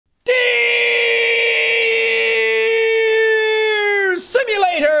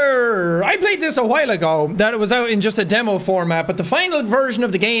played this a while ago, that it was out in just a demo format, but the final version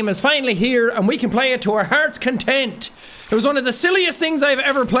of the game is finally here and we can play it to our heart's content. It was one of the silliest things I've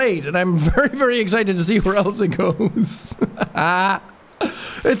ever played, and I'm very, very excited to see where else it goes.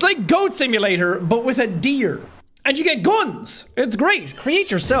 It's like Goat Simulator, but with a deer. And you get guns. It's great. Create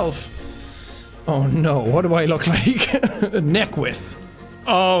yourself. Oh no, what do I look like? Neck width.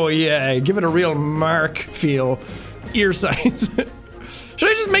 Oh yeah, give it a real Mark feel. Ear size. Should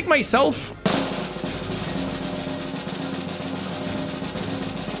I just make myself?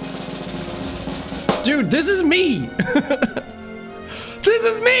 Dude, this is me. This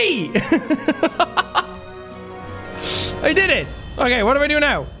is me. I did it. Okay, what do I do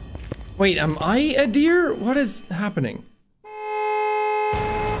now? Wait, am I a deer? What is happening?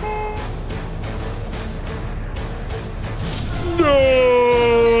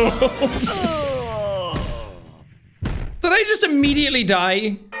 No! Did I just immediately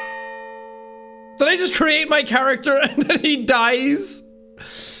die? Did I just create my character and then he dies?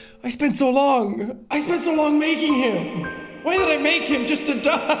 I spent so long making him. Why did I make him just to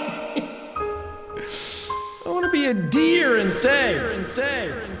die? I want to be a deer instead.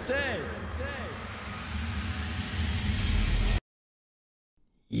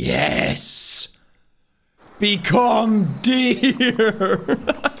 Yes! Become deer!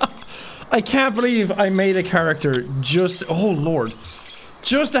 I can't believe I made a character just, oh lord,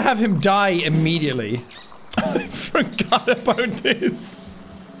 just to have him die immediately. I forgot about this.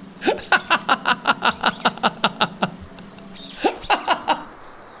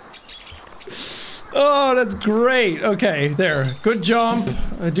 Oh, that's great. Okay, there. Good jump.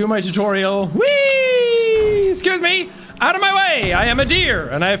 I do my tutorial. Whee! Excuse me! Out of my way! I am a deer,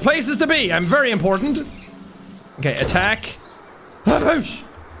 and I have places to be. I'm very important. Okay, attack. Whoosh!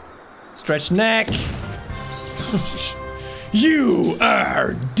 Stretch neck. You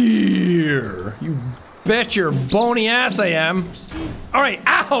are deer. You bet your bony ass I am. Alright,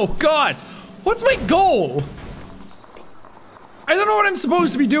 ow, God. What's my goal? I don't know what I'm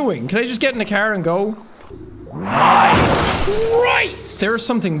supposed to be doing. Can I just get in the car and go? Nice. Christ! There's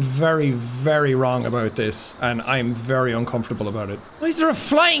something very, very wrong about this, and I'm very uncomfortable about it. Why is there a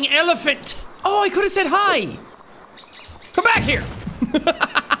flying elephant? Oh, I could have said hi. Come back here.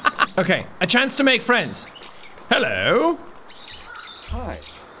 Okay, a chance to make friends. Hello. Hi.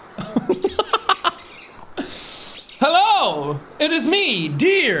 Hello! It is me,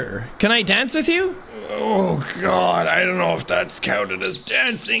 deer. Can I dance with you? Oh god, I don't know if that's counted as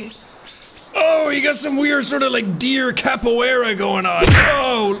dancing. Oh, you got some weird sort of like deer capoeira going on.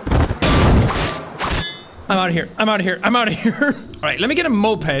 Oh! I'm out of here. I'm out of here. I'm out of here. Alright, let me get a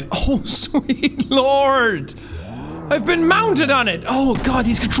moped. Oh, sweet lord. I've been mounted on it. Oh god,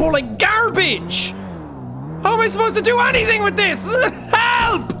 these control like garbage. How am I supposed to do anything with this?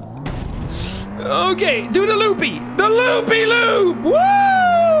 Help! Okay, do the loopy. The loopy loop!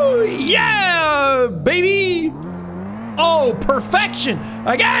 Woo! Yeah, baby! Oh, perfection!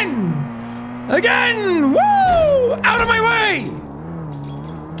 Again! Again! Woo! Out of my way!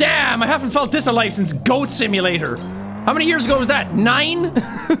 Damn, I haven't felt this alive since Goat Simulator. How many years ago was that? 9?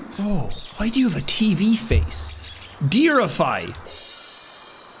 Oh, why do you have a TV face? Deerify.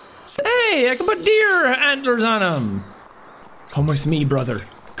 Hey, I can put deer antlers on them. Come with me, brother.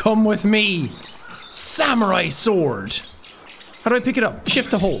 Come with me. Samurai sword. How do I pick it up?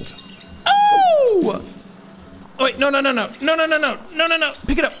 Shift to hold. Oh! Oh wait, no.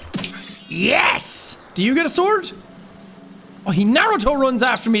 Pick it up. Yes! Do you get a sword? Oh, he Naruto runs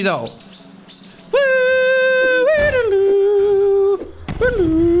after me though.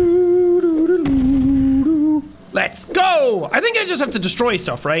 Let's go! I think I just have to destroy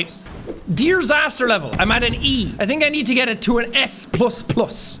stuff, right? Deerzaster level. I'm at an E. I think I need to get it to an S++.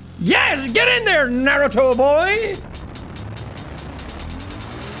 Yes! Get in there, Naruto boy!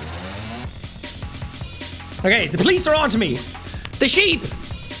 Okay, the police are onto me. The sheep!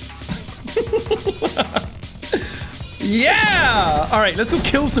 Yeah! Alright, let's go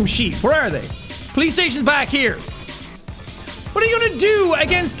kill some sheep. Where are they? Police station's back here. What are you gonna do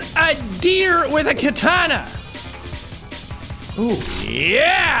against a deer with a katana? Ooh,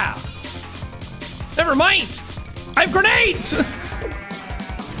 yeah! Never mind! I have grenades!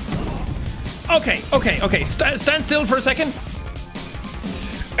 Okay. Stand still for a second.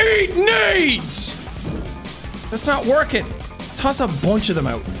 8 nades! That's not working. Toss a bunch of them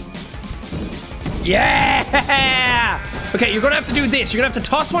out. Yeah! Okay, you're gonna have to do this. You're gonna have to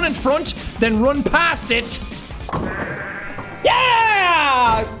toss one in front, then run past it.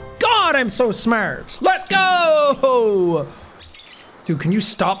 Yeah! God, I'm so smart. Let's go! Dude, can you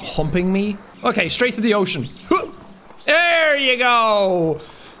stop humping me? Okay, straight to the ocean. There you go!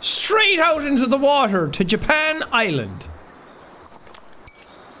 Straight out into the water to Japan Island.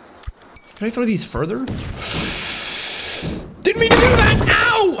 Can I throw these further? Didn't mean to do that!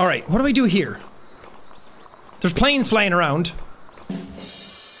 Ow! Alright, what do I do here? There's planes flying around.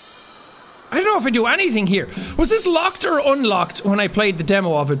 I don't know if I do anything here. Was this locked or unlocked when I played the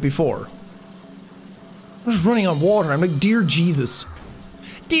demo of it before? I was running on water. I'm like, dear Jesus.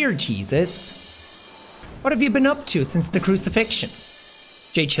 Dear Jesus, what have you been up to since the crucifixion?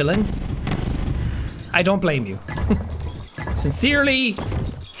 Jay chillin'? I don't blame you. Sincerely,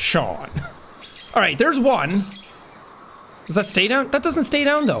 Sean. Alright, there's one. Does that stay down? That doesn't stay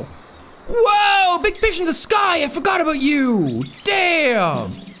down though. Whoa! Big fish in the sky! I forgot about you!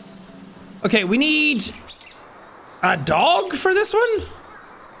 Damn! Okay, we need a dog for this one?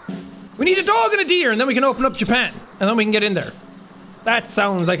 We need a dog and a deer, and then we can open up Japan. And then we can get in there. That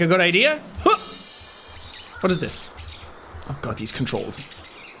sounds like a good idea. Huh. What is this? Oh god, these controls.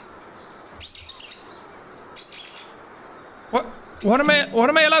 What am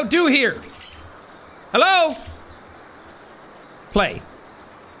I allowed to do here? Hello? Play.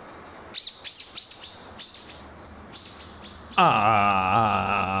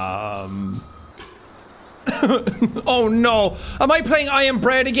 Oh no. Am I playing I Am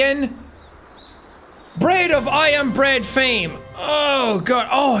Bread again? Bread of I Am Bread fame. Oh god.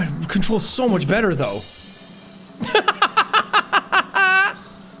 Oh, it controls so much better though.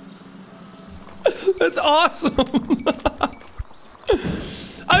 That's awesome.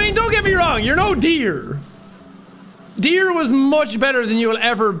 I mean, don't get me wrong, you're no deer. Deer was much better than you will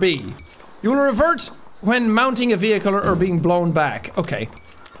ever be. You will revert when mounting a vehicle or being blown back. Okay.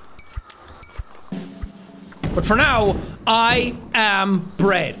 But for now, I am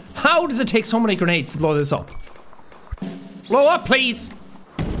bread. How does it take so many grenades to blow this up? Blow up, please.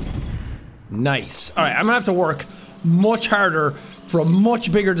 Nice. Alright, I'm gonna have to work much harder for a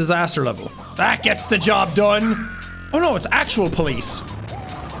much bigger disaster level. That gets the job done. Oh no, it's actual police.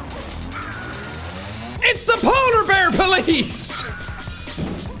 It's the polar bear police!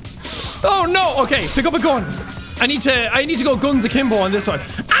 Oh no, okay, pick up a gun. I need to go guns akimbo on this one.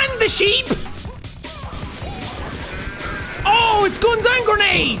 And the sheep! Oh, it's guns and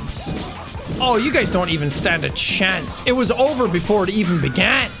grenades! Oh, you guys don't even stand a chance. It was over before it even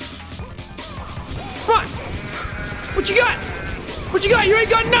began. Come on. What you got? What you got? You ain't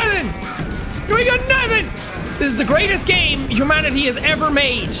got nothing! You ain't got nothing! This is the greatest game humanity has ever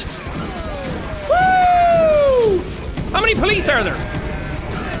made. Woo! How many police are there?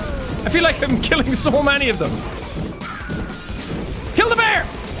 I feel like I'm killing so many of them. Kill the bear!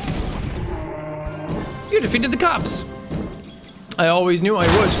 You defeated the cops. I always knew I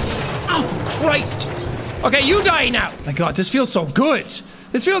would. Oh, Christ. Okay, you die now. My God, this feels so good.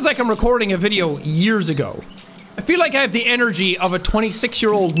 This feels like I'm recording a video years ago. I feel like I have the energy of a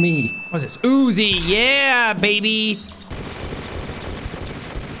 26-year-old me. What's this? Uzi, yeah, baby.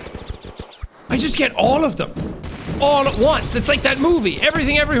 I just get all of them. All at once. It's like that movie.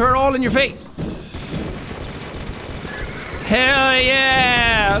 Everything, everywhere, all in your face. Hell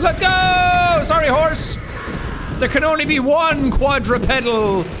yeah. Let's go. Sorry, horse. There can only be one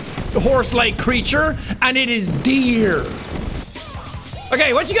quadrupedal horse-like creature, and it is deer.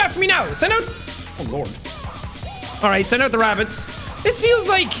 Okay, what you got for me now? Send out... Oh, Lord. Alright, send out the rabbits. This feels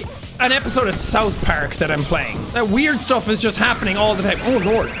like an episode of South Park that I'm playing. That weird stuff is just happening all the time. Oh,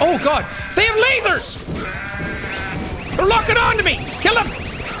 Lord. Oh, God. They have lasers! They're locking onto me! Kill them!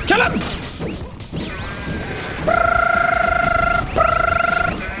 Kill them!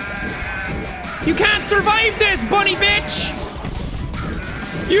 You can't survive this, bunny bitch!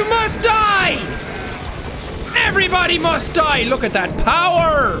 You must die! Everybody must die! Look at that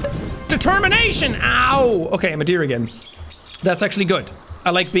power! Determination! Ow! Okay, I'm a deer again. That's actually good.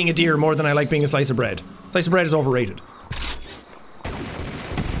 I like being a deer more than I like being a slice of bread. Slice of bread is overrated.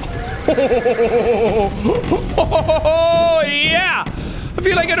 Oh, yeah! I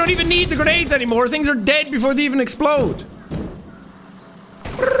feel like I don't even need the grenades anymore. Things are dead before they even explode.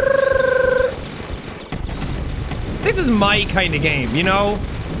 This is my kind of game, you know?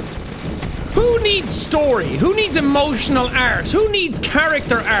 Who needs story? Who needs emotional arcs? Who needs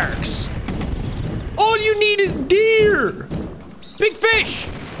character arcs? All you need is deer! Big fish!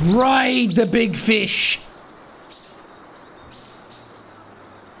 Ride the big fish!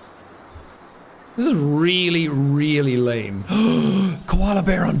 This is really, really lame. Koala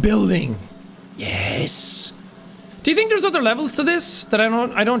bear on building! Yes! Do you think there's other levels to this? That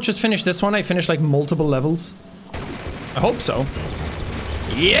I don't just finish this one, I finish like multiple levels? I hope so.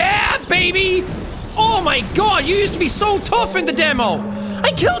 Yeah, baby! Oh my God, you used to be so tough in the demo!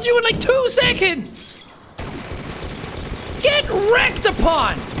 I killed you in like 2 seconds! Get wrecked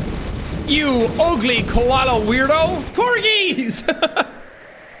upon! You ugly koala weirdo! Corgis!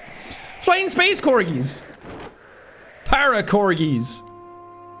 Flying space corgis. Para corgis.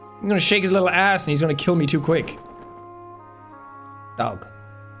 I'm gonna shake his little ass and he's gonna kill me too quick. Dog.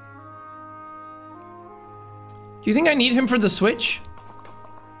 Do you think I need him for the switch?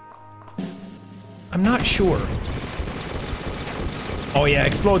 I'm not sure. Oh yeah,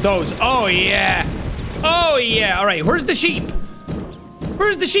 explode those. Oh yeah. Oh yeah. All right, where's the sheep?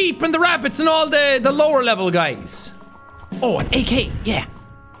 Where's the sheep and the rabbits and all the lower level guys? Oh, an AK, yeah.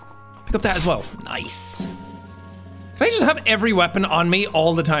 Pick up that as well. Nice. Can I just have every weapon on me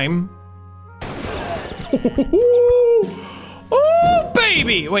all the time? Oh,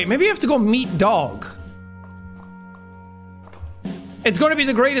 baby. Wait, maybe I have to go meet dog. It's going to be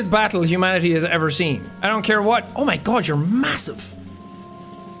the greatest battle humanity has ever seen. I don't care what. Oh my god, you're massive.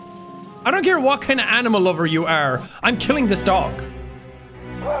 I don't care what kind of animal lover you are. I'm killing this dog.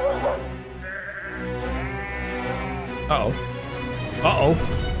 Uh-oh. Uh-oh.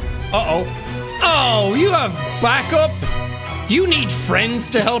 Uh-oh. Oh, you have backup? Do you need friends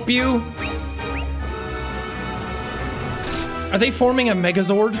to help you? Are they forming a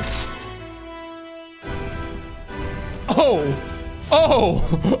Megazord? Oh! Oh!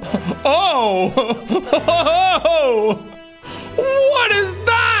 Oh! Oh! What is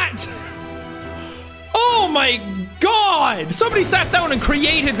that? Oh my god! Somebody sat down and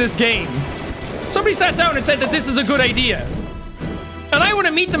created this game. Somebody sat down and said that this is a good idea. And I want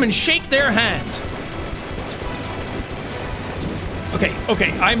to meet them and shake their hand. Okay,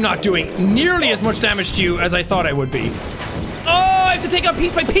 okay, I'm not doing nearly as much damage to you as I thought I would be. Oh, I have to take out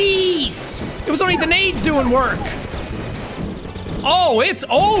piece by piece! It was only the nades doing work. Oh, it's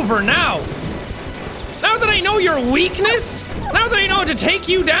over now. Now that I know your weakness, now that I know how to take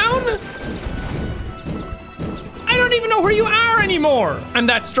you down, I don't even know where you are anymore. I'm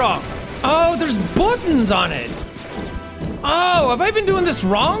that strong. Oh, there's buttons on it. Oh, have I been doing this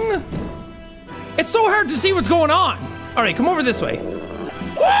wrong? It's so hard to see what's going on. All right, come over this way.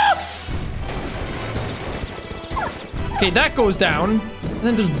 Okay, that goes down. And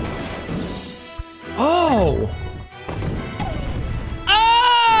then there's... Oh.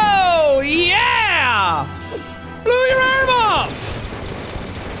 Oh, yeah! Blew your arm off!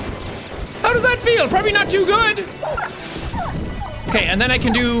 How does that feel? Probably not too good. Okay, and then I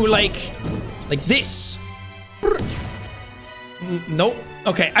can do like this. Nope.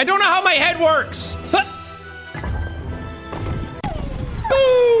 Okay, I don't know how my head works.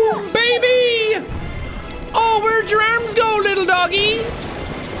 Boom, baby! Oh, where'd your arms go, little doggy?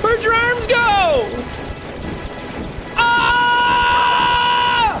 Where'd your arms go?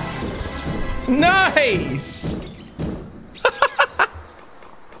 Ah! Nice!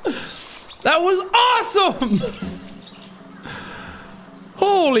 That was awesome!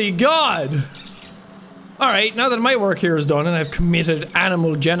 Holy God! Alright, now that my work here is done and I've committed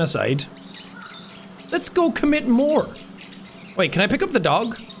animal genocide, let's go commit more. Wait, can I pick up the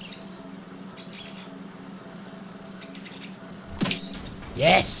dog?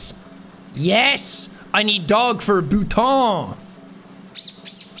 Yes! Yes! I need dog for Bhutan!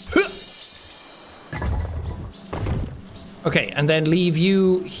 Okay, and then leave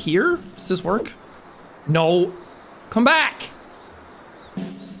you here? Does this work? No. Come back!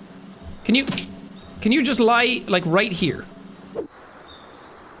 Can you just lie, like, right here?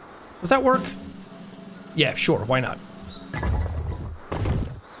 Does that work? Yeah, sure, why not?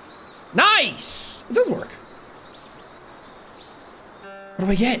 Nice! It does work. What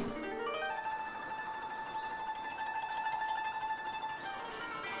do I get?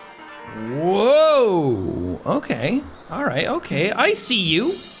 Whoa! Okay. Alright, okay. I see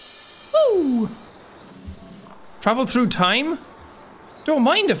you. Woo! Travel through time? Don't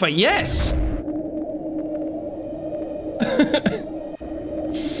mind if I yes.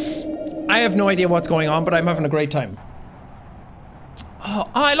 I have no idea what's going on, but I'm having a great time. Oh,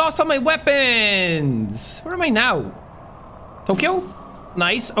 I lost all my weapons! Where am I now? Tokyo?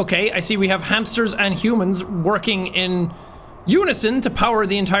 Nice, okay, I see we have hamsters and humans working in unison to power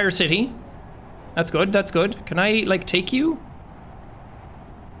the entire city. That's good, that's good. Can I, like, take you?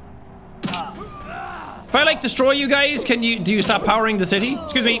 If I, like, destroy you guys, do you stop powering the city?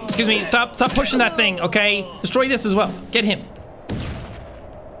 Excuse me, stop pushing that thing, okay? Destroy this as well, get him.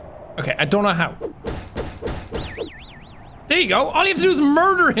 Okay, I don't know how. There you go, all you have to do is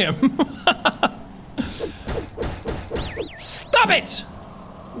murder him. Stop it!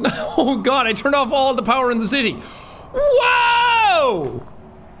 Oh God, I turned off all the power in the city. Whoa!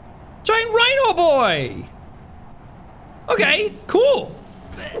 Giant rhino boy! Okay, cool.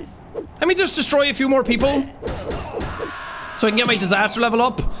 Let me just destroy a few more people. So I can get my disaster level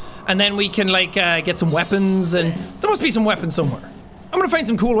up, and then we can, like, get some weapons, and there must be some weapons somewhere. I'm gonna find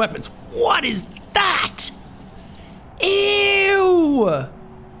some cool weapons. What is that? Ew!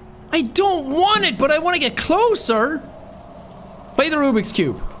 I don't want it, but I want to get closer. Play the Rubik's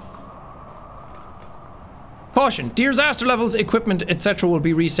Cube. Caution, disaster levels, equipment, etc. will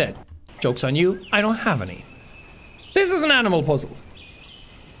be reset. Joke's on you, I don't have any. This is an animal puzzle.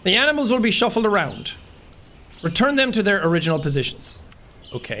 The animals will be shuffled around. Return them to their original positions.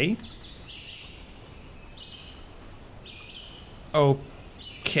 Okay.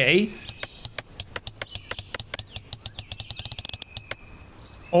 Okay.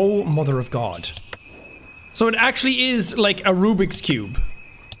 Oh, mother of God. So it actually is like a Rubik's Cube.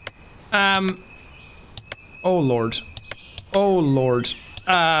 Oh Lord. Oh Lord.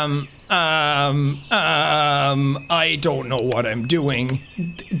 I don't know what I'm doing.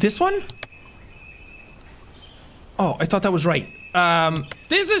 This one? Oh, I thought that was right.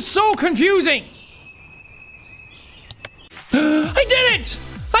 This is so confusing! I did it!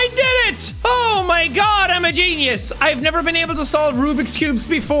 I did it! Oh my God, I'm a genius! I've never been able to solve Rubik's Cubes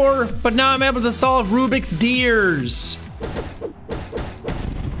before, but now I'm able to solve Rubik's DEEERs.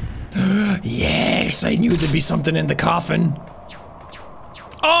 Yes, I knew there'd be something in the coffin.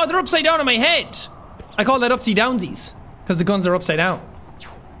 Oh, they're upside down on my head. I call that upsy downsies, because the guns are upside down.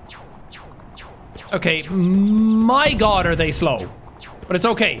 Okay, my God, are they slow. But it's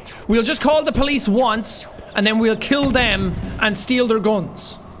okay. We'll just call the police once, and then we'll kill them and steal their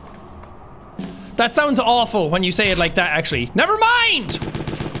guns. That sounds awful when you say it like that, actually. Never mind!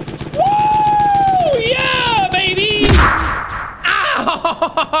 Woo! Yeah, baby!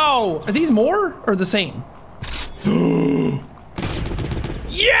 Ow! Are these more or the same?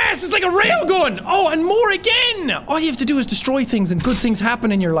 Yes! It's like a railgun! Oh, and more again! All you have to do is destroy things and good things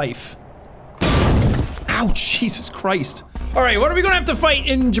happen in your life. Ouch, Jesus Christ. Alright, what are we gonna have to fight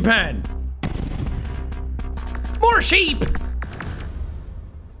in Japan? More sheep!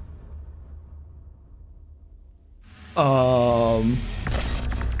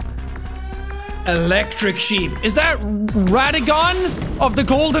 Electric sheep. Is that Radagon of the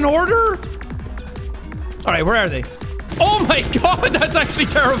Golden Order? Alright, where are they? Oh my God, that's actually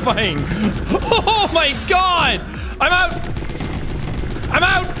terrifying. Oh my God. I'm out. I'm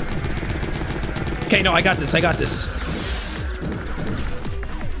out. Okay, no, I got this. I got this.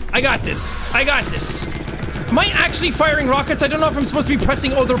 I got this. I got this. Am I actually firing rockets? I don't know if I'm supposed to be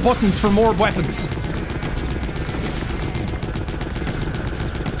pressing other buttons for more weapons.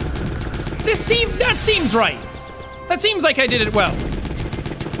 That seems right. That seems like I did it well.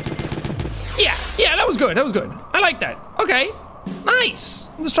 Yeah, that was good. That was good. I like that. Okay. Nice.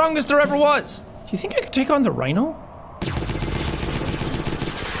 The strongest there ever was. Do you think I could take on the rhino?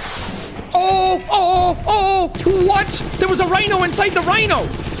 Oh, what? There was a rhino inside the rhino.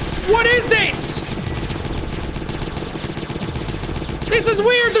 What is this? This is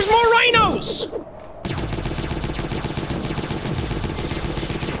weird. There's more rhinos.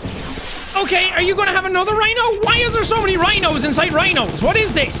 Okay, are you gonna have another rhino? Why is there so many rhinos inside rhinos? What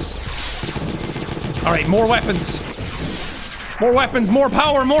is this? Alright, more weapons. More weapons, more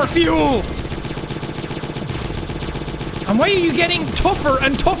power, more fuel! And why are you getting tougher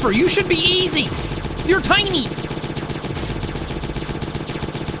and tougher? You should be easy! You're tiny!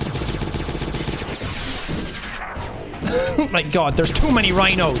 Oh my God, there's too many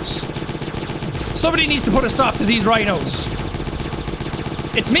rhinos! Somebody needs to put a stop to these rhinos!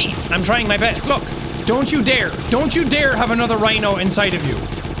 It's me! I'm trying my best. Look! Don't you dare have another rhino inside of you!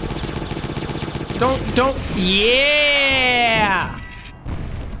 Don't, yeah!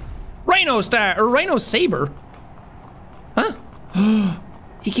 Rhino star, or Rhino saber? Huh?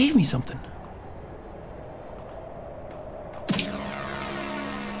 He gave me something.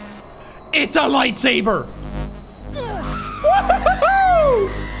 It's a lightsaber!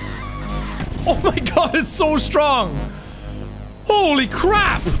 Woo-hoo-hoo! Oh my God, it's so strong! Holy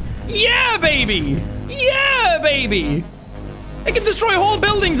crap! Yeah, baby! Yeah, baby! I can destroy whole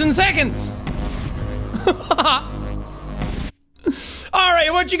buildings in seconds!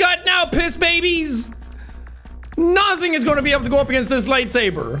 Alright, what you got now, piss babies? Nothing is going to be able to go up against this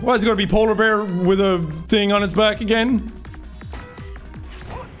lightsaber. What, is it going to be polar bear with a thing on its back again?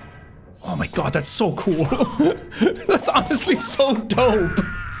 Oh my God, that's so cool. That's honestly so dope.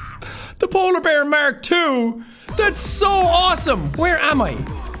 The polar bear Mark II. That's so awesome. Where am I?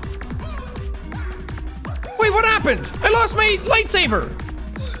 Wait, what happened? I lost my lightsaber.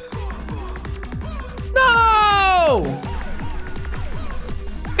 No!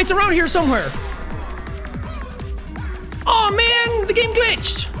 It's around here somewhere. Oh man, the game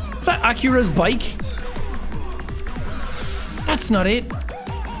glitched. Is that Akira's bike? That's not it.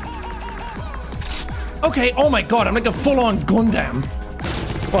 Okay, oh my god, I'm like a full-on Gundam.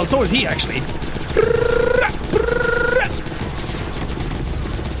 Well, so is he, actually.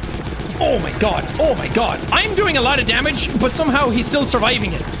 Oh my god, oh my god. I'm doing a lot of damage, but somehow he's still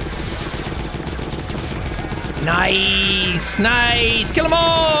surviving it. Nice, nice. Kill them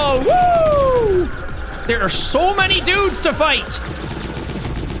all! Woo! There are so many dudes to fight.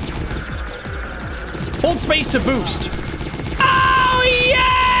 Hold space to boost. Oh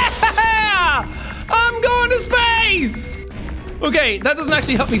yeah! I'm going to space! Okay, that doesn't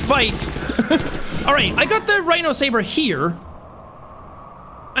actually help me fight. Alright, I got the Rhino Saber here.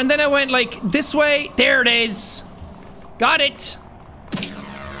 And then I went like this way. There it is. Got it.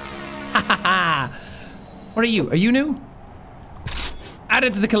 Ha ha ha. What are you? Are you new?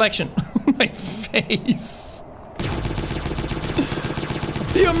 Added to the collection. My face.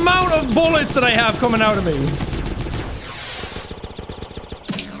 The amount of bullets that I have coming out of me.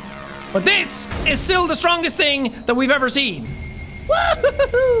 But this is still the strongest thing that we've ever seen.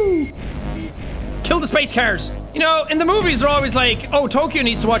 Woohoo! Kill the space cars. You know, in the movies they're always like, oh, Tokyo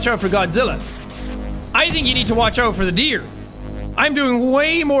needs to watch out for Godzilla. I think you need to watch out for the deer. I'm doing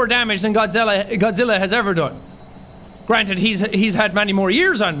way more damage than Godzilla has ever done. Granted, he's had many more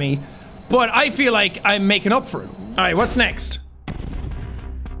years on me, but I feel like I'm making up for it. Alright, what's next?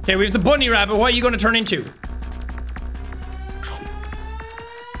 Okay, we have the bunny rabbit. What are you going to turn into?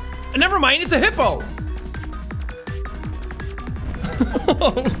 Never mind, it's a hippo.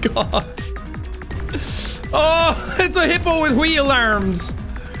 Oh, God. Oh, it's a hippo with wheel arms.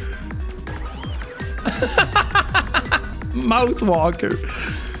 Mouthwalker.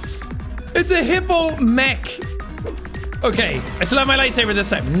 It's a hippo mech. Okay, I still have my lightsaber this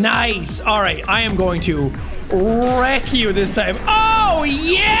time. Nice. All right, I am going to wreck you this time. Oh,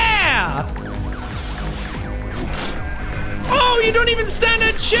 yeah. Oh, you don't even stand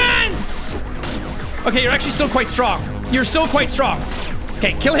a chance. Okay, you're actually still quite strong. You're still quite strong.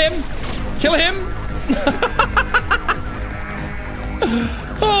 Okay, kill him. Kill him.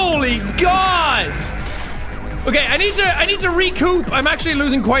 Holy God. Okay, I need to recoup. I'm actually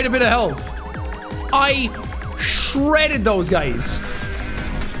losing quite a bit of health. I shredded those guys.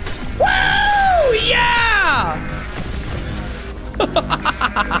 Woo! Yeah!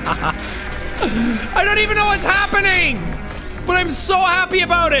 I don't even know what's happening, but I'm so happy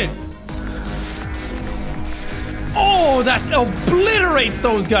about it. Oh, that obliterates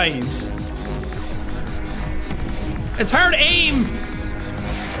those guys. It's hard to aim.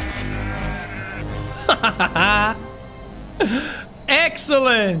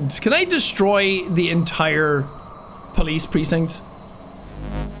 Excellent. Can I destroy the entire police precinct?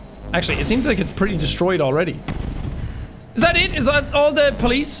 Actually, it seems like it's pretty destroyed already. Is that it? Is that all the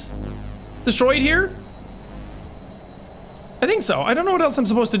police destroyed here? I think so. I don't know what else I'm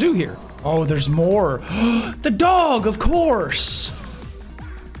supposed to do here. Oh, there's more. The dog, of course.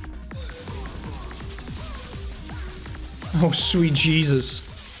 Oh, sweet Jesus.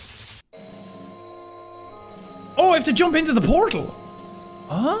 Oh, I have to jump into the portal.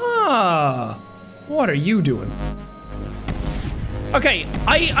 Ah, what are you doing? Okay,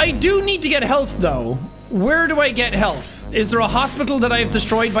 I do need to get health though. Where do I get health? Is there a hospital that I've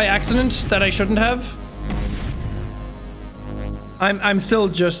destroyed by accident that I shouldn't have? I'm still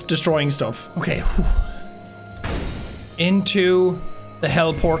just destroying stuff. Okay. Whew. Into the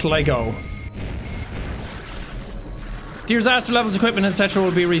hell portal I go. Deer's Aster levels, equipment, etc.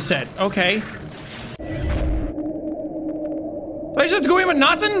 will be reset. Okay. Do I just have to go in with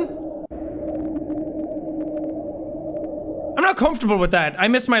nothing? I'm not comfortable with that. I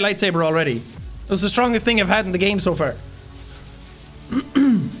missed my lightsaber already. It was the strongest thing I've had in the game so far.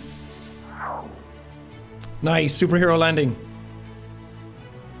 Nice, superhero landing.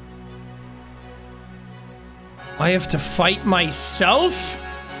 I have to fight myself?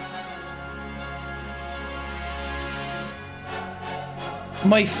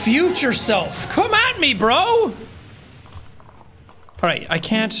 My future self. Come at me, bro! Alright, I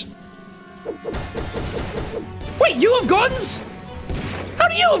can't... Wait, you have guns? How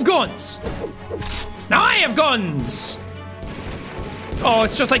do you have guns? Now I have guns! Oh,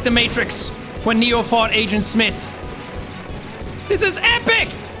 it's just like the Matrix when Neo fought Agent Smith. This is epic!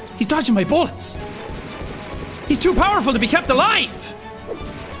 He's dodging my bullets. He's too powerful to be kept alive.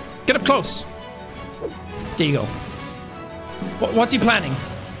 Get up close. There you go. What's he planning?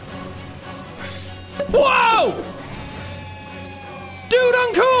 Whoa! Dude,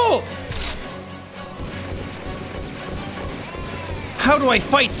 uncool! How do I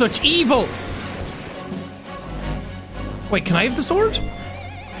fight such evil? Wait, can I have the sword?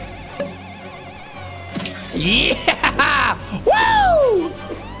 Yeah!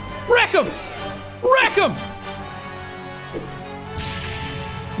 Attack him!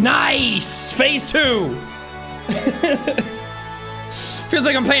 Nice! Phase 2! Feels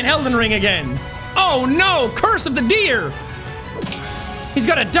like I'm playing Elden Ring again. Oh no! Curse of the Deer! He's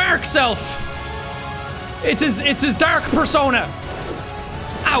got a dark self! It's his dark persona!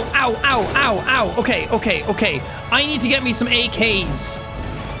 Ow, ow, ow, ow, ow. Okay, okay, okay. I need to get me some AKs.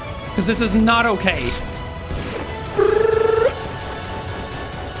 Because this is not okay.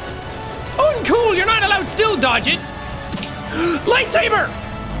 Uncool! You're not allowed still dodge it! Lightsaber!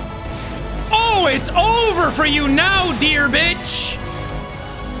 Oh, it's over for you now, deer bitch!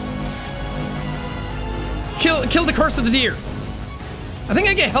 Kill the curse of the deer. I think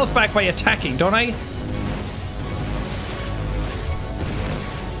I get health back by attacking, don't I?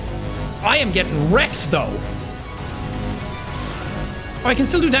 I am getting wrecked, though. Oh, I can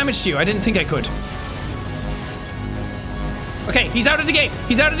still do damage to you. I didn't think I could. Okay, he's out of the game.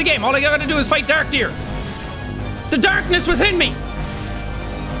 He's out of the game. All I gotta do is fight Dark Deer. The darkness within me.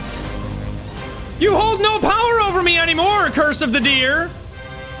 You hold no power over me anymore, Curse of the Deer.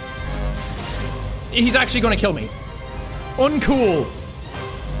 He's actually gonna kill me. Uncool.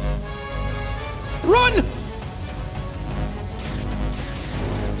 Run!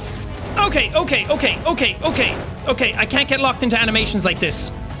 Okay, okay, okay, okay, okay, okay. I can't get locked into animations like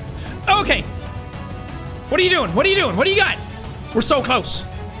this. Okay. What are you doing? What are you doing? What do you got? We're so close.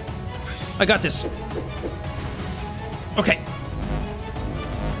 I got this. Okay.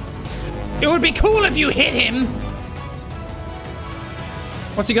 It would be cool if you hit him.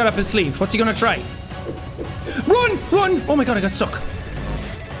 What's he got up his sleeve? What's he gonna try? Run! Run! Oh my god, I got stuck.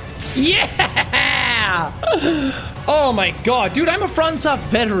 Yeah! Oh my god, dude, I'm a FromSoft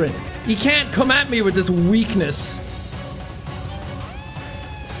veteran. You can't come at me with this weakness.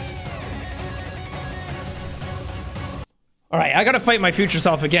 Alright, I gotta fight my future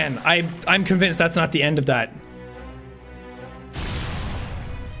self again. I'm convinced that's not the end of that.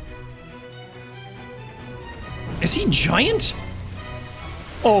 Is he giant?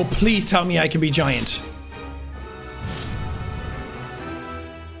 Oh, please tell me I can be giant.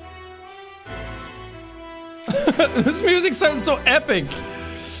 This music sounds so epic.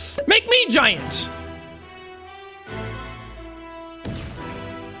 Make me giant.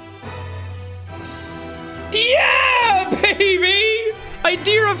 Yeah, baby! I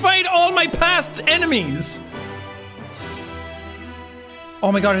deerified all my past enemies.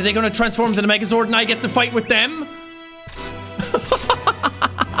 Oh my god, are they gonna transform into the Megazord and I get to fight with them?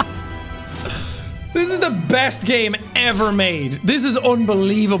 This is the best game ever made. This is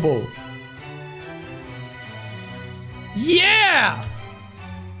unbelievable. Yeah!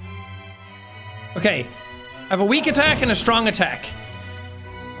 Okay. I have a weak attack and a strong attack.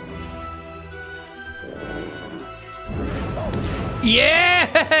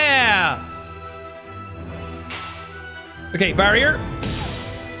 Yeah! Okay, barrier.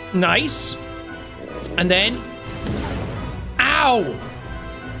 Nice. And then... Ow!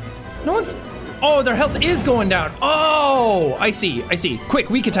 No one's... Oh, their health is going down. Oh! I see, I see. Quick,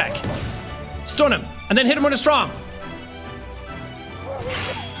 weak attack. Stun him. And then hit him with a strong.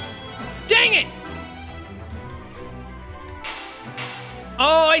 Dang it!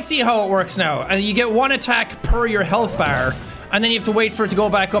 Oh, I see how it works now. And you get one attack per your health bar, and then you have to wait for it to go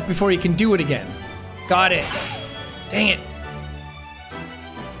back up before you can do it again. Got it. Dang it.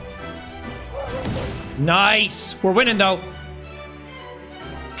 Nice. We're winning, though.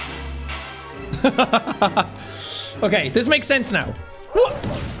 Okay, this makes sense now.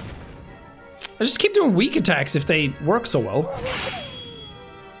 I just keep doing weak attacks if they work so well.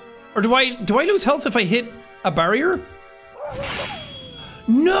 Or do I lose health if I hit a barrier?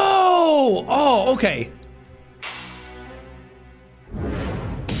 No! Oh, okay.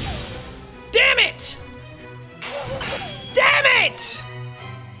 Damn it! Damn it!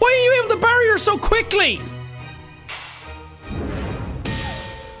 Why are you able to barrier so quickly?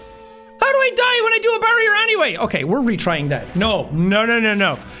 How do I die when I do a barrier anyway? Okay, we're retrying that. No, no, no, no,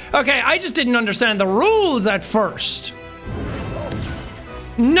 no. Okay, I just didn't understand the rules at first.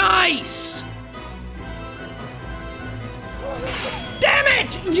 Nice! Damn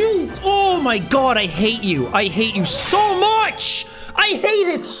it! You... Oh my god, I hate you. I hate you so much! I hate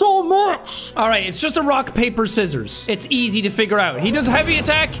it so much! Alright, it's just a rock, paper, scissors. It's easy to figure out. He does heavy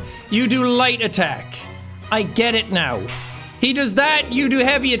attack, you do light attack. I get it now. He does that, you do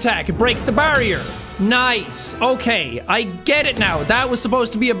heavy attack. It breaks the barrier. Nice. Okay, I get it now. That was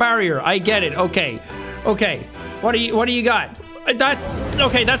supposed to be a barrier. I get it. Okay. Okay. What do you got? That's...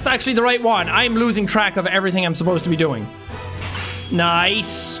 Okay, that's actually the right one. I'm losing track of everything I'm supposed to be doing.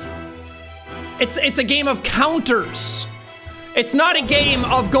 Nice. It's a game of counters. It's not a game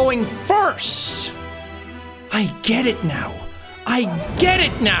of going first. I get it now. I get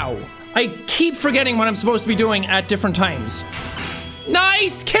it now. I keep forgetting what I'm supposed to be doing at different times.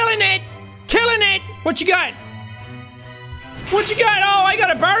 Nice! Killing it! Killing it! What you got? What you got? Oh, I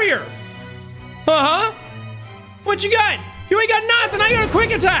got a barrier. Uh-huh. What you got? You ain't got nothing. I got a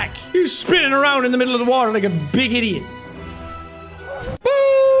quick attack. You're spinning around in the middle of the water like a big idiot. Boom!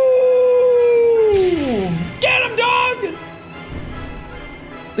 Get him, dog!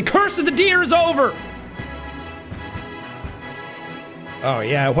 The curse of the deer is over. Oh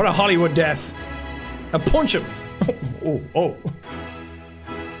yeah, what a Hollywood death. Now punch him. Oh.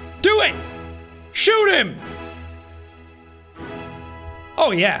 Do it! Shoot him!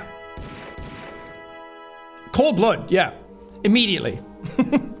 Oh yeah. Cold blood, yeah. Immediately.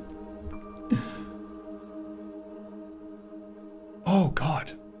 Oh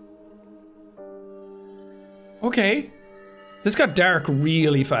god. Okay. This got dark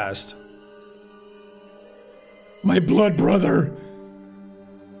really fast. My blood brother.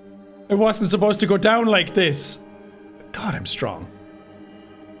 It wasn't supposed to go down like this. God, I'm strong.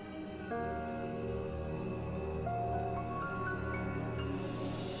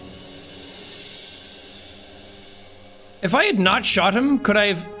 If I had not shot him, could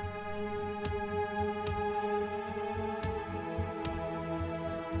I have...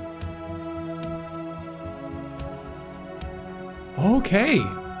 Okay.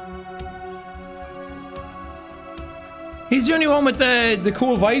 He's the only one with the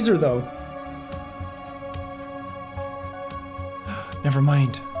cool visor, though. Never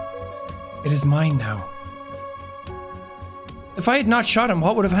mind. It is mine now. If I had not shot him,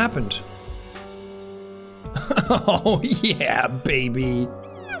 what would have happened? Oh, yeah, baby.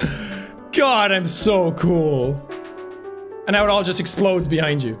 God, I'm so cool. And now it all just explodes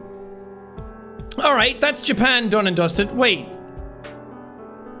behind you. Alright, that's Japan done and dusted. Wait.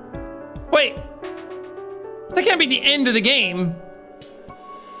 Wait. That can't be the end of the game.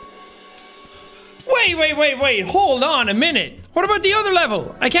 Wait. Hold on a minute. What about the other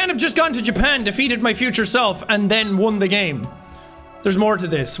level? I can't have just gone to Japan, defeated my future self, and then won the game. There's more to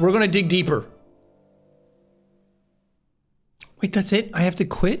this. We're gonna dig deeper. Wait, that's it? I have to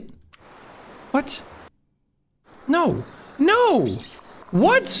quit? What? No. No!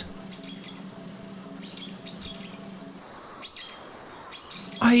 What?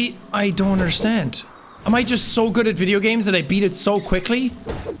 I don't understand. Am I just so good at video games that I beat it so quickly?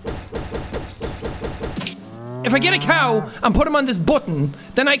 If I get a cow and put him on this button,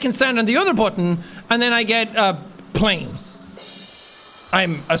 then I can stand on the other button, and then I get a plane.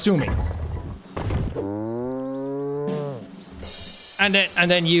 I'm assuming. And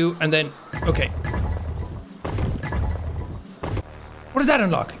then you, and then, okay. What does that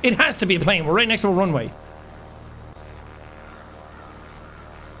unlock? It has to be a plane. We're right next to a runway.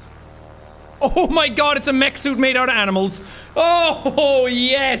 Oh my god, it's a mech suit made out of animals. Oh,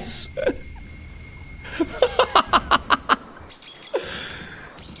 yes.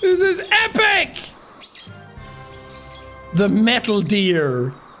 This is epic. The metal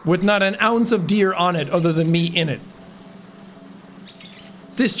deer with not an ounce of deer on it other than me in it.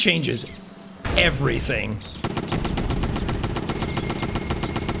 This changes everything.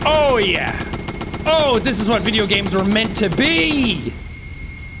 Oh yeah. Oh, this is what video games were meant to be.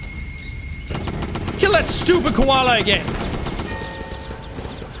 Kill that stupid koala again.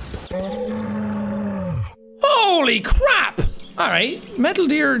 Holy crap! Alright, metal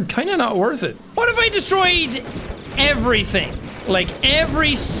deer kinda not worth it. What if I destroyed everything? Like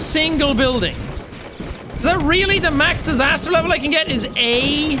every single building? Is that really the max disaster level I can get is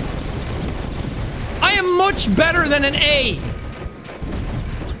A? I am much better than an A.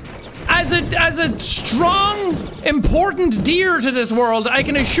 As a strong, important deer to this world, I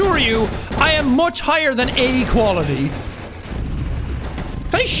can assure you, I am much higher than A quality.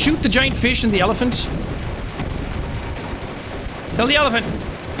 Can I shoot the giant fish and the elephant? Kill the elephant.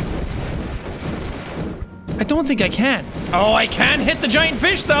 I don't think I can. Oh, I can hit the giant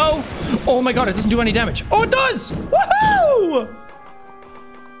fish though. Oh my god, it doesn't do any damage. Oh, it does! Woohoo!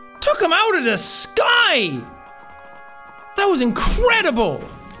 Took him out of the sky! That was incredible!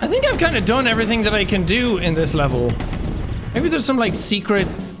 I think I've kind of done everything that I can do in this level. Maybe there's some like secret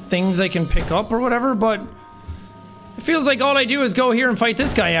things I can pick up or whatever, but it feels like all I do is go here and fight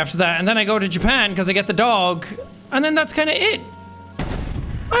this guy after that, and then I go to Japan because I get the dog, and then that's kind of it.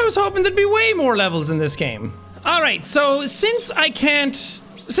 I was hoping there'd be way more levels in this game. Alright, so since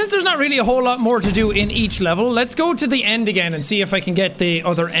there's not really a whole lot more to do in each level, let's go to the end again and see if I can get the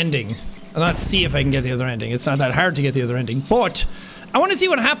other ending. Well, not see if I can get the other ending, it's not that hard to get the other ending, but I want to see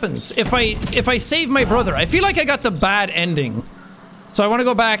what happens if I save my brother. I feel like I got the bad ending. So So I want to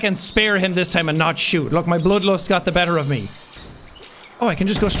go back and spare him this time and not shoot. Look, my bloodlust got the better of me. Oh, I can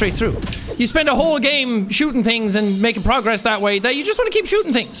just go straight through. You spend a whole game shooting things and making progress that way that you just want to keep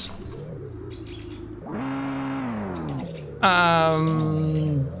shooting things.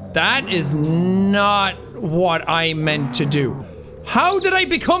 That is not what I meant to do. How did I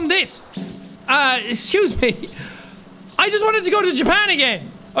become this? Excuse me. I just wanted to go to Japan again.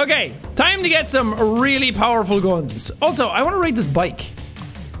 Okay, time to get some really powerful guns. Also, I want to ride this bike.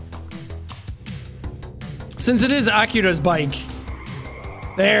 Since it is Akira's bike.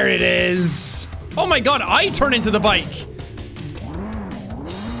 There it is. Oh my god, I turn into the bike.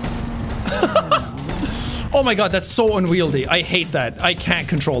 Oh my god, that's so unwieldy. I hate that. I can't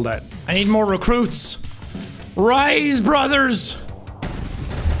control that. I need more recruits. Rise, brothers.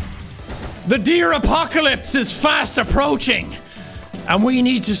 The deer apocalypse is fast approaching. And we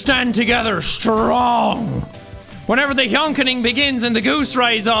need to stand together strong. Whenever the yonkening begins and the goose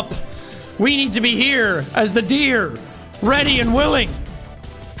rise up, we need to be here as the deer, ready and willing.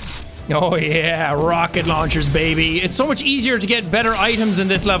 Oh yeah, rocket launchers, baby. It's so much easier to get better items in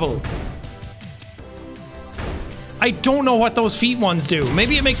this level. I don't know what those feet ones do.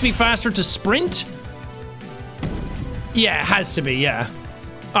 Maybe it makes me faster to sprint? Yeah, it has to be, yeah.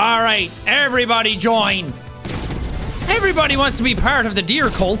 Alright, everybody join. Everybody wants to be part of the deer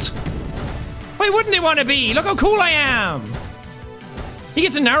cult. Why wouldn't they want to be? Look how cool I am. He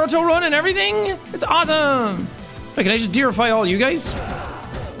gets a Naruto run and everything? It's awesome. Wait, can I just deerify all you guys?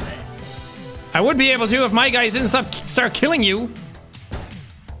 I would be able to if my guys didn't start killing you.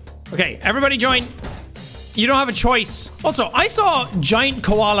 Okay, everybody join. You don't have a choice. Also, I saw giant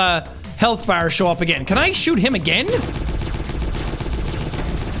koala health bar show up again. Can I shoot him again?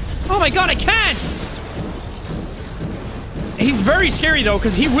 Oh my god, I can! He's very scary though,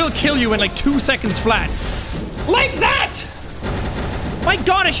 because he will kill you in like 2 seconds flat. Like that! My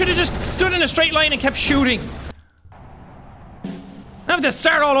god, I should have just stood in a straight line and kept shooting. I have to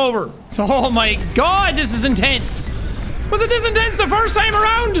start all over. Oh my god, this is intense. Was it this intense the first time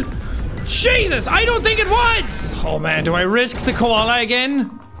around? Jesus, I don't think it was! Oh man, do I risk the koala again?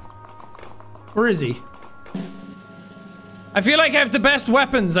 Where is he? I feel like I have the best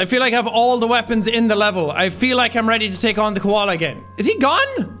weapons. I feel like I have all the weapons in the level. I feel like I'm ready to take on the koala again. Is he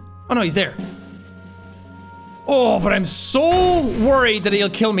gone? Oh no, he's there. Oh, but I'm so worried that he'll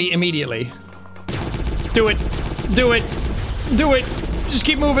kill me immediately. Do it. Do it. Do it. Just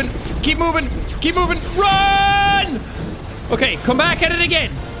keep moving. Keep moving. Keep moving. Run! Okay, come back at it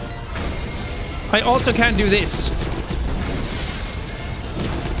again. I also can do this.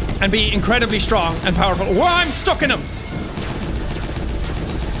 And be incredibly strong and powerful. Whoa, I'm stuck in him.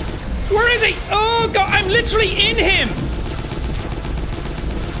 Where is he? Oh god, I'm literally in him.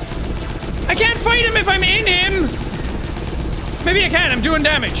 I can't fight him if I'm in him. Maybe I can, I'm doing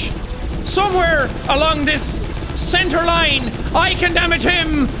damage. Somewhere along this center line, I can damage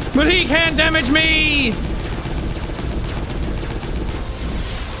him, but he can't damage me.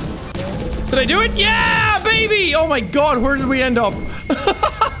 Did I do it? Yeah, baby! Oh my god, where did we end up?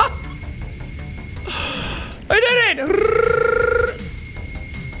 I did it!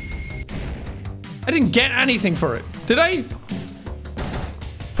 I didn't get anything for it. Did I?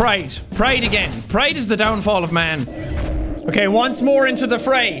 Pride. Pride again. Pride is the downfall of man. Okay, once more into the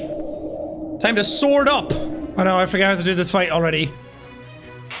fray. Time to sword up. Oh no, I forgot how to do this fight already.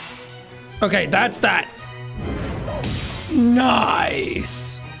 Okay, that's that.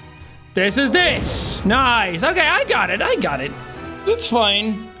 Nice. This is this. Nice. Okay, I got it. I got it. It's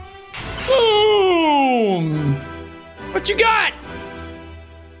fine. Boom. What you got?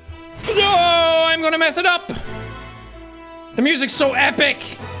 No, I'm gonna mess it up. The music's so epic.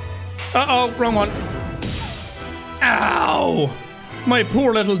 Uh-oh, wrong one. Ow. My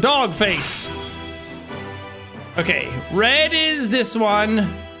poor little dog face. Okay, red is this one.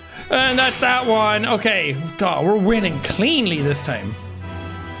 And that's that one. Okay, God, we're winning cleanly this time.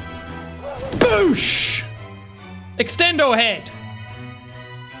 Boosh! Extendo head.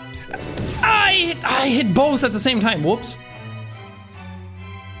 I hit both at the same time. Whoops.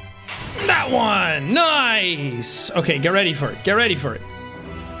 That one. Nice. Okay, get ready for it. Get ready for it.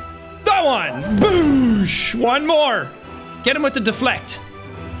 That one. Boosh. One more. Get him with the deflect.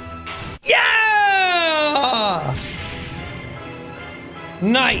 Yeah!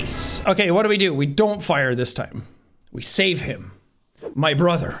 Nice. Okay, what do? We don't fire this time. We save him. My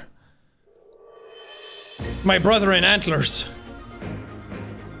brother. My brother in antlers.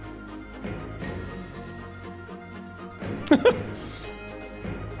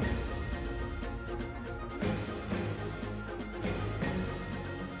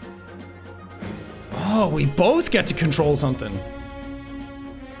 Oh, we both get to control something.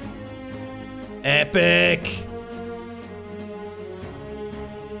 epic.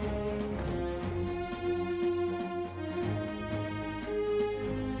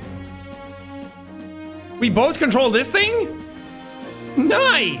 We both control this thing?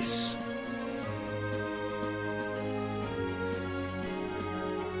 Nice!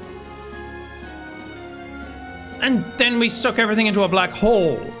 And then we suck everything into a black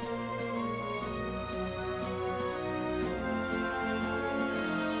hole.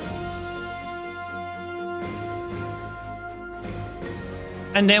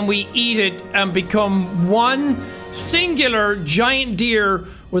 And then we eat it and become one singular giant deer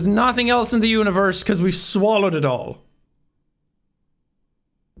with nothing else in the universe because we've swallowed it all.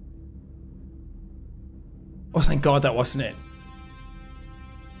 Oh, thank God that wasn't it.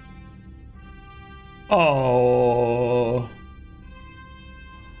 Oh.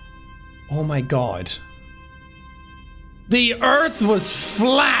 Oh my God. The Earth was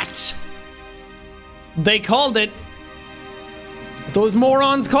flat. They called it. Those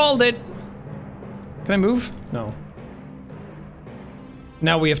morons called it. Can I move? No.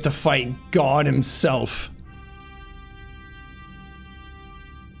 Now we have to fight God himself.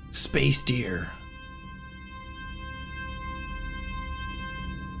 Space deer.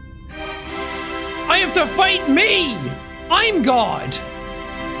 I have to fight me! I'm God!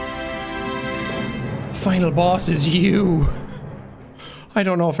 Final boss is you. I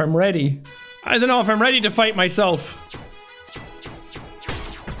don't know if I'm ready. I don't know if I'm ready to fight myself.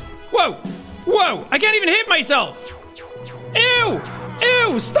 Whoa! Whoa! I can't even hit myself! Ew!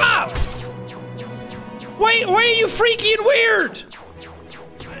 Ew! Stop! Why are you freaky and weird?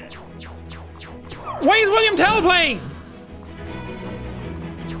 Why is William Tell playing?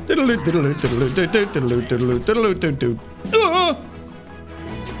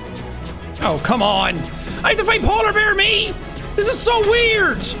 Oh, come on! I have to fight Polar Bear me? This is so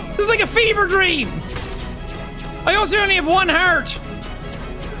weird! This is like a fever dream! I also only have one heart!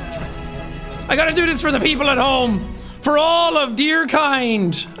 I gotta do this for the people at home! For all of deer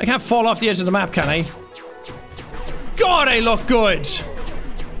kind! I can't fall off the edge of the map, can I? God, I look good!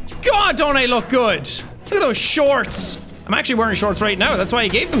 God, don't I look good! Look at those shorts! I'm actually wearing shorts right now, that's why I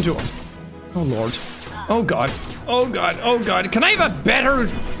gave them to him. Oh lord. Oh god. Oh god. Oh god. Can I have a better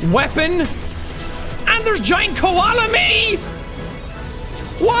weapon? And there's giant koala me!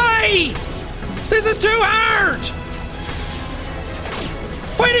 Why? This is too hard!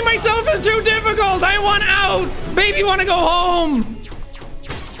 Fighting myself is too difficult! I want out! Baby wanna go home!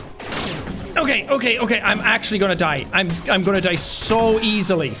 Okay, okay, okay, I'm actually gonna die. I'm gonna die so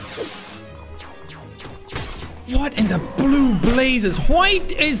easily. What in the blue blazes? Why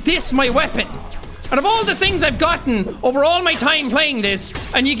is this my weapon? Out of all the things I've gotten over all my time playing this,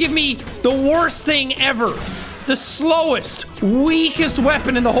 and you give me the worst thing ever. The slowest, weakest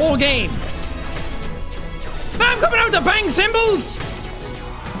weapon in the whole game. I'm coming out to bang cymbals!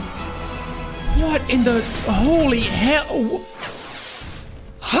 What in the holy hell?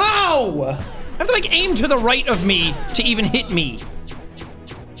 How? I have to like aim to the right of me to even hit me.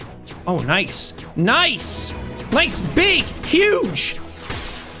 Oh, nice. Nice! Nice, big, huge!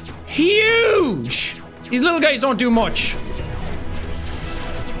 Huge! These little guys don't do much.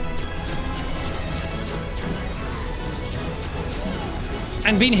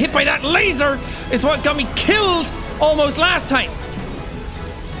 And being hit by that laser is what got me killed almost last time.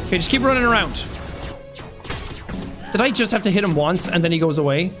 Okay, just keep running around. Did I just have to hit him once and then he goes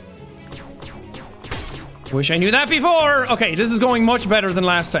away? Wish I knew that before! Okay, this is going much better than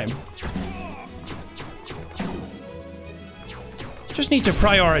last time. Just need to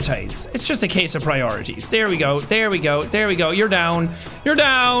prioritize. It's just a case of priorities. There we go, there we go, there we go. You're down. You're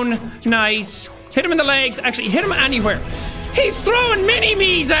down. Nice. Hit him in the legs. Actually, hit him anywhere. He's throwing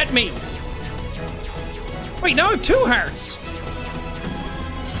mini-me's at me! Wait, now I have 2 hearts.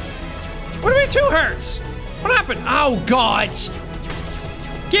 What do we have 2 hearts? What happened? Oh, God.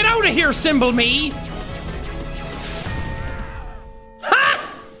 Get out of here, symbol me.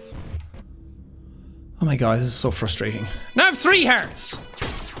 Ha! Oh my God, this is so frustrating. Now I have 3 hearts.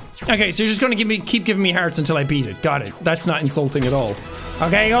 Okay, so you're just gonna keep giving me hearts until I beat it. Got it. That's not insulting at all.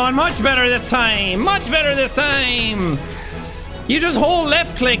 Okay, going much better this time. Much better this time. You just hold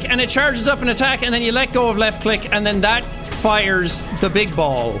left click and it charges up an attack, and then you let go of left click and then that fires the big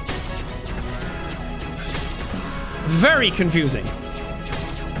ball. Very confusing.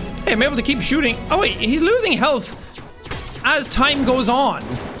 Hey, I'm able to keep shooting. Oh wait, he's losing health as time goes on.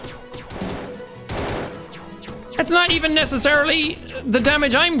 That's not even necessarily the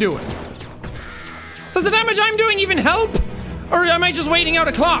damage I'm doing. Does the damage I'm doing even help? Or am I just waiting out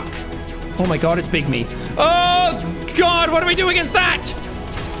a clock? Oh my God, it's Big Me. Oh God, what do we do against that?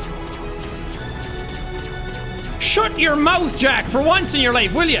 shut your mouth, Jack, for once in your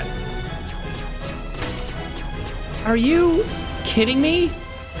life, will you? Are you kidding me?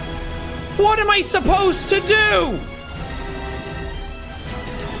 What am I supposed to do?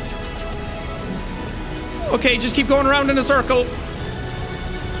 Okay, just keep going around in a circle.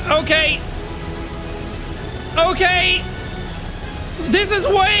 Okay. Okay. This is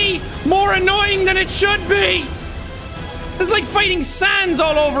way more annoying than it should be. It's like fighting Sans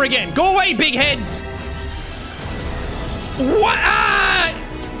all over again. Go away, big heads. What? Ah!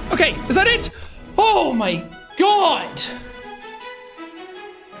 Okay, is that it? Oh my God.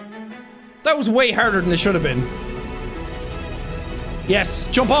 That was way harder than it should have been. Yes,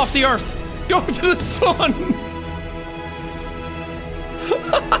 jump off the earth. Go to the sun.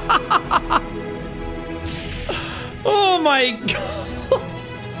 Oh my God.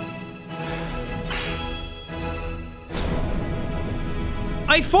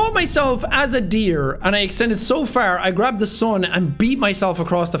 I fought myself as a deer and I extended so far I grabbed the sun and beat myself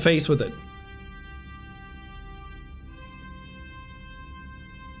across the face with it.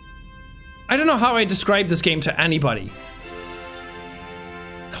 I don't know how I describe this game to anybody.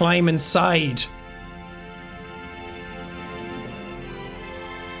 Climb inside.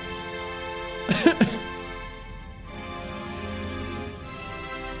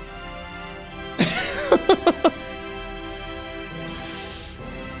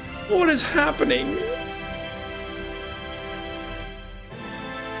 What is happening?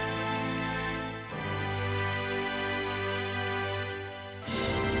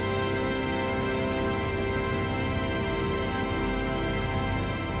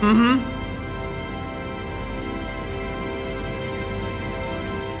 Mm-hmm.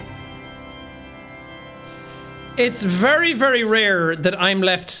 It's very, very rare that I'm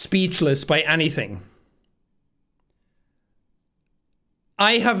left speechless by anything.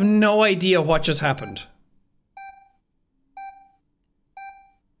 I have no idea what just happened.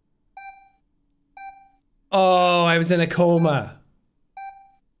 Oh, I was in a coma.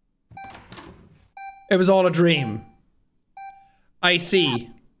 It was all a dream. I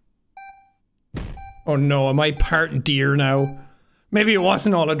see. Oh no, am I part deer now? Maybe it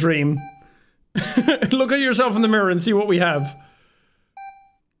wasn't all a dream. Look at yourself in the mirror and see what we have.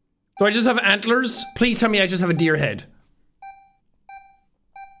 Do I just have antlers? Please tell me I just have a deer head.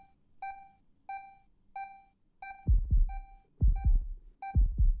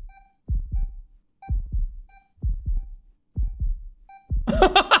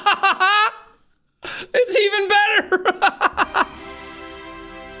 It's even better!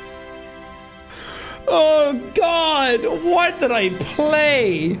 Oh God, what did I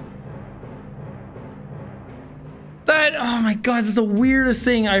play? That, oh my God, this is the weirdest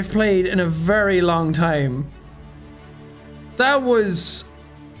thing I've played in a very long time. That was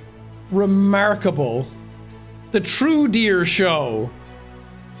remarkable. The True Deer Show.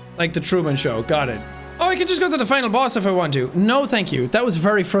 Like the Truman Show, got it. Oh, I can just go to the final boss if I want to. No, thank you. That was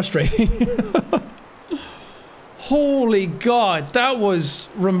very frustrating. Holy God, that was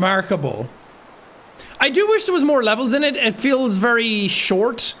remarkable. I do wish there was more levels in it. It feels very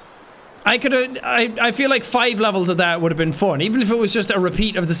short. I feel like 5 levels of that would have been fun. Even if it was just a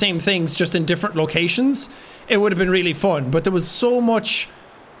repeat of the same things, just in different locations, it would have been really fun. But there was so much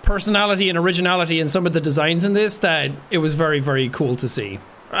personality and originality in some of the designs in this that it was very, very cool to see.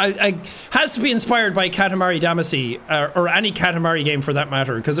 I has to be inspired by Katamari Damacy, or any Katamari game for that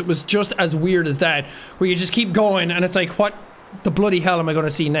matter, because it was just as weird as that, where you just keep going and it's like, what the bloody hell am I going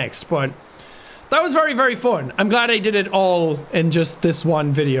to see next? But that was very, very fun. I'm glad I did it all in just this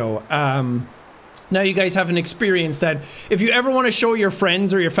one video. Now you guys have an experience that if you ever want to show your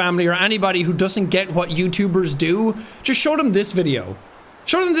friends or your family or anybody who doesn't get what YouTubers do, just show them this video.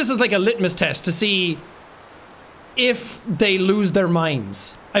 Show them this as like a litmus test to see if they lose their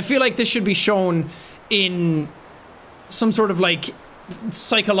minds. I feel like this should be shown in some sort of like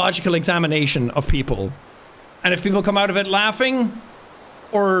psychological examination of people. And if people come out of it laughing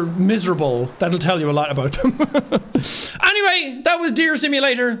or miserable, that'll tell you a lot about them. Anyway, that was Deer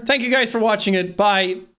Simulator. Thank you guys for watching it. Bye.